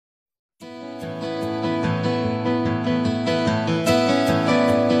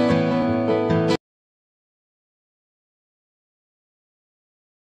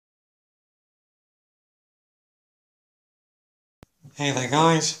Hey there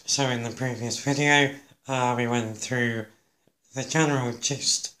guys, so in the previous video we went through the general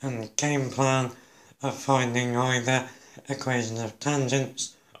gist and game plan of finding either equations of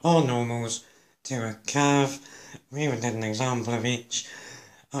tangents or normals to a curve. We even did an example of each.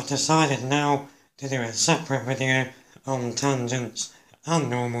 I've decided now to do a separate video on tangents and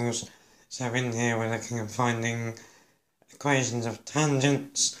normals. So in here we're looking at finding equations of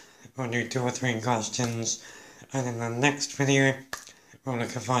tangents. We'll do 2 or 3 questions, and in the next video we'll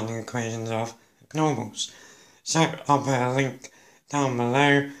look at finding equations of normals. So I'll put a link down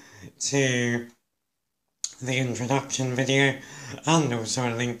below to the introduction video and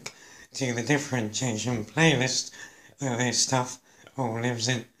also a link to the differentiation playlist that this stuff all lives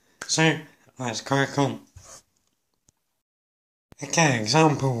in. So let's crack on. Okay,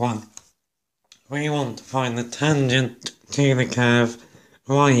 example 1. We want to find the tangent to the curve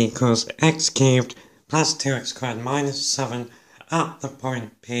y equals x cubed plus 2x squared minus 7 at the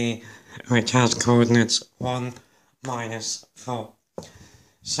point P, which has coordinates 1, minus 4.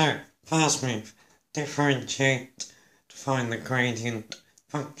 So, first move, differentiate to find the gradient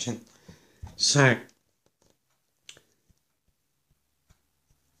function. So,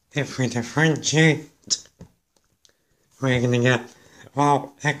 if we differentiate, we're going to get,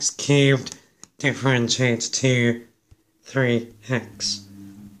 well, x cubed differentiates to 3x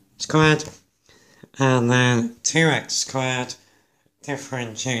squared, and then 2x squared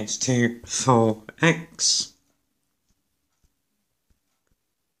differentiates to 4x,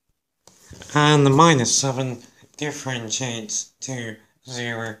 and the minus 7 differentiates to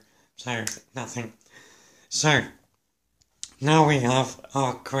 0, so nothing. So now we have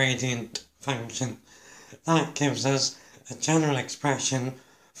our gradient function. That gives us a general expression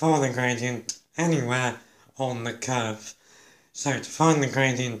for the gradient anywhere on the curve. So to find the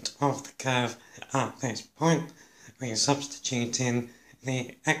gradient of the curve at this point, we substitute in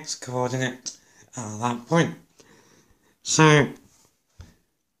the x coordinate at that point. So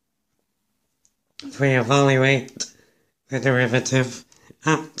if we evaluate the derivative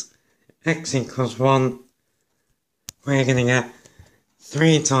at x equals 1, we're going to get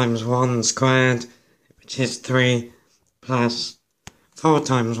 3 times 1 squared, which is 3, plus 4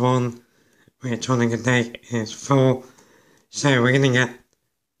 times 1, which on a good day is 4. So we're going to get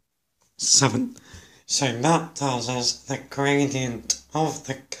 7. So that tells us the gradient of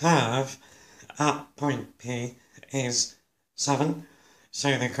the curve at point P is 7.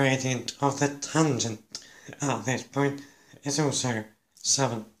 So the gradient of the tangent at this point is also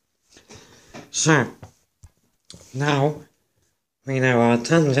 7. So now we know our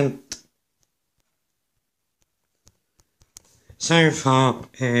tangent so far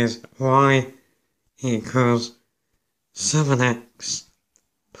is y equals 7x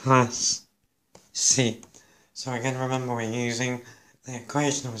plus c. So again, remember we're using the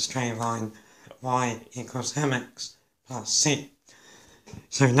equation of a straight line y equals mx plus c.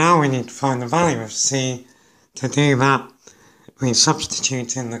 So now we need to find the value of c. To do that, we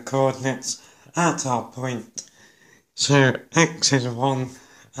substitute in the coordinates at our point. So x is 1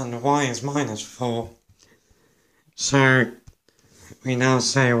 and y is minus 4. So we now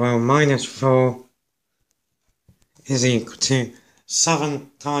say, well, minus 4 is equal to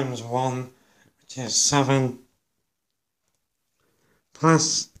 7 times 1, which is 7,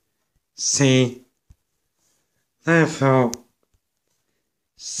 plus c. Therefore,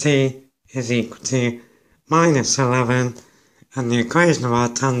 c is equal to minus 11, and the equation of our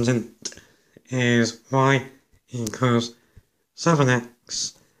tangent is y equals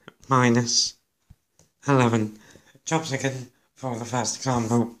 7x minus 11. Jobs again for the first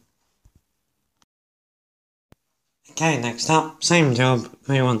example. Okay, next up, same job.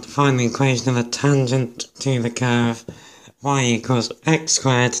 We want to find the equation of the tangent to the curve y equals x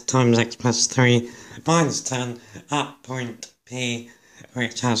squared times x plus 3 minus 10 at point P,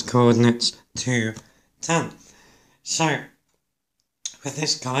 which has coordinates 2, 10. So, with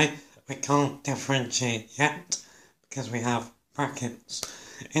this guy, we can't differentiate yet because we have brackets.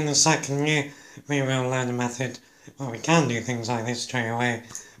 In the second year, we will learn a method where we can do things like this straight away,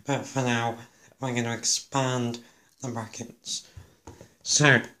 but for now, we're going to expand the brackets.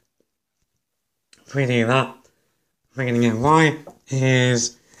 So, if we do that, we're going to get y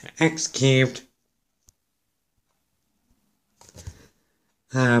is x cubed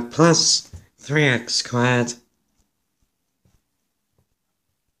plus 3x squared,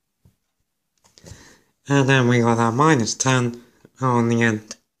 and then we got our minus 10 on the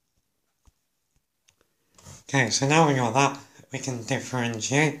end. Okay, so now we got that, we can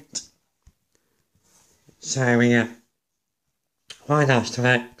differentiate. So we get y dash of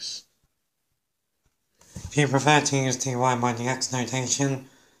x If you prefer to use dy by dx notation,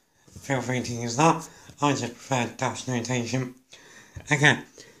 feel free to use that. I just prefer dash notation. Okay,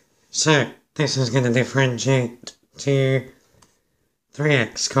 so this is going to differentiate to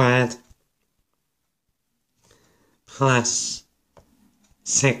 3x squared plus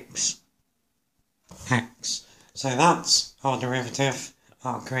 6x. So that's our derivative,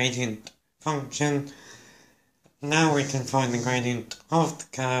 our gradient function. Now we can find the gradient of the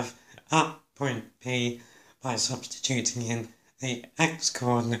curve at point P by substituting in the x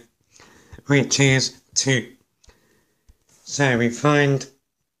coordinate, which is 2. So we find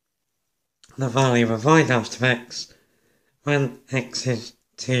the value of y dash of x when x is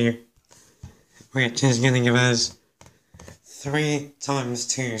 2, which is going to give us 3 times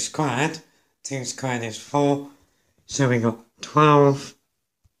 2 squared. 2 squared is 4, so we got 12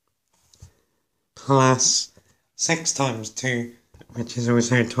 plus 6 times 2, which is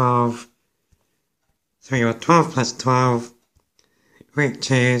also 12. So we got 12 plus 12, which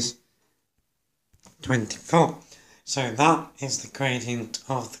is 24. So that is the gradient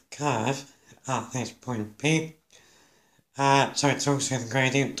of the curve at this point P. So it's also the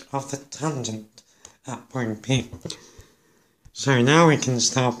gradient of the tangent at point P. So now we can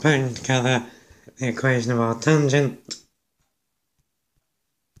start putting together the equation of our tangent.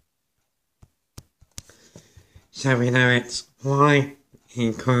 So we know it's y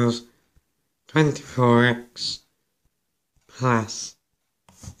equals 24x plus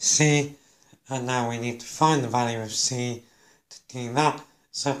c, and now we need to find the value of c. To do that,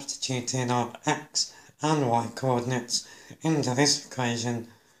 substitute in our x and y coordinates into this equation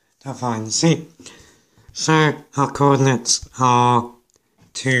to find c. So our coordinates are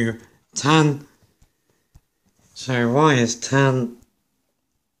 2, 10. So y is 10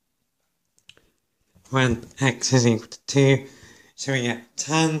 when x is equal to 2. So we get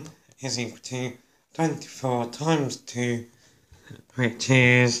 10 is equal to 24 times 2, which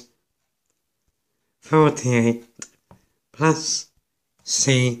is 48 plus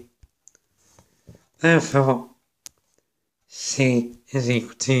c. Therefore, c is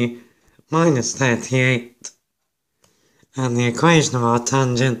equal to minus 38, and the equation of our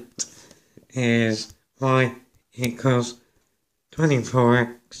tangent is y equals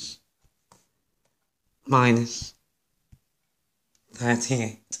 24x minus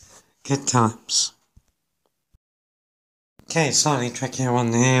 38. Good times. Okay, slightly trickier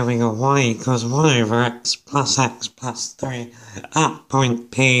one here. We got y equals 1 over x plus 3 at point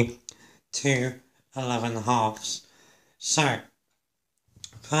P to 11 halves. So,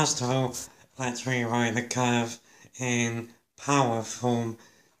 first of all, let's rewrite the curve in power form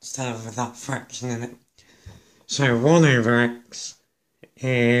instead of with that fraction in it. So 1 over x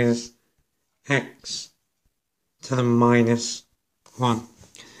is x to the minus 1.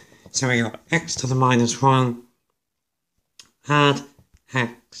 So we got x to the minus 1, add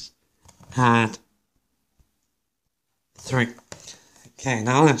x, add 3. Okay,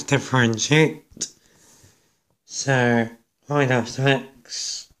 now let's differentiate. So y dash of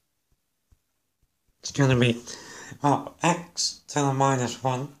x, it's going to be, well, x to the minus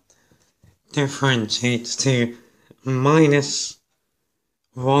 1 differentiates to minus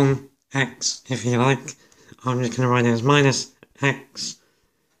 1x, if you like. I'm just going to write it as minus x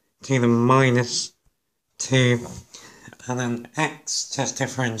to the minus 2, and then x just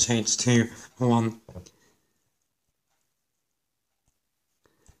differentiates to 1.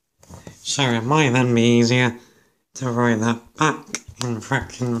 So it might then be easier to write that back in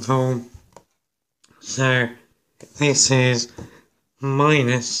fraction form. So this is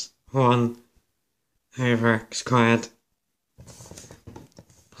minus 1 over x squared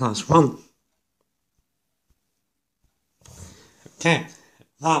plus 1. Okay,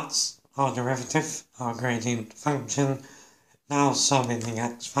 that's our derivative, our gradient function. Now sum in the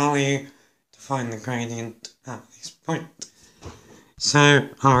x value to find the gradient at this point. So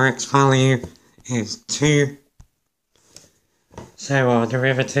our x value is 2. So our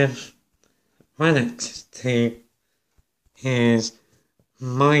derivative when x is 2 is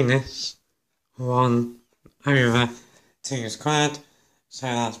minus 1 over 2 squared. So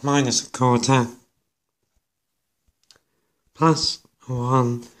that's minus a quarter plus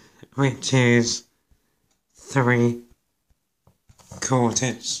 1, which is 3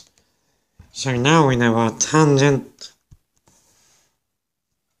 quarters. So now we know our tangent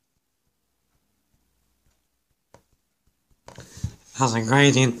has a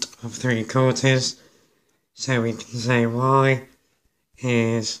gradient of 3 quarters. So we can say y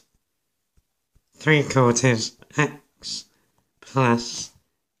is 3 quarters x plus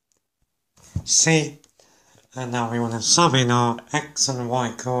c. And now we want to sub in our x and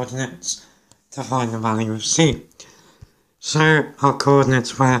y coordinates to find the value of c. So our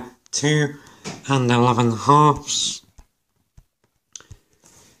coordinates were 2 and 11 halves.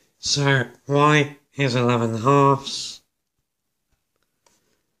 So y is 11 halves,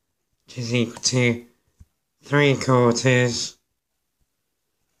 which is equal to 3/4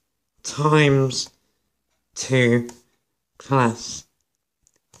 times 2 plus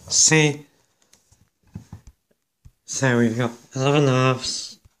c. So we've got 11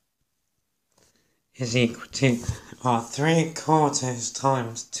 halves is equal to, or 3/4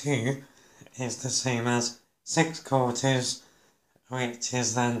 times 2 is the same as 6/4, which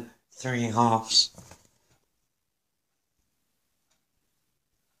is then 3 halves.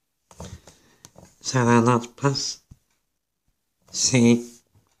 So then that's plus c.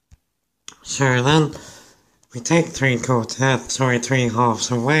 So then we take 3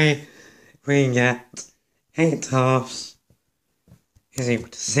 halves away, we get 8 halves is equal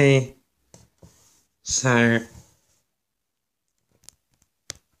to c. So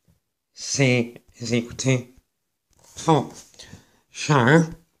c is equal to 4.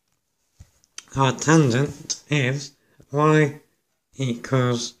 So our tangent is y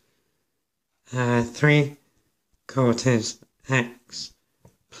equals 3/4 x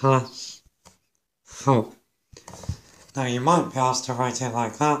plus 4. Now you might be asked to write it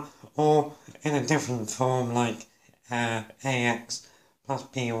like that, or in a different form like ax plus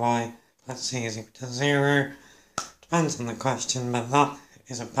by plus c is equal to 0. Depends on the question, but that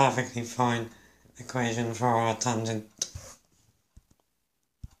is a perfectly fine equation for our tangent.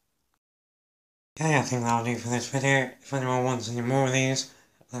 Okay, I think that'll do for this video. If anyone wants any more of these,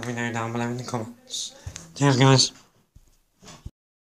 let me know down below in the comments. Cheers guys.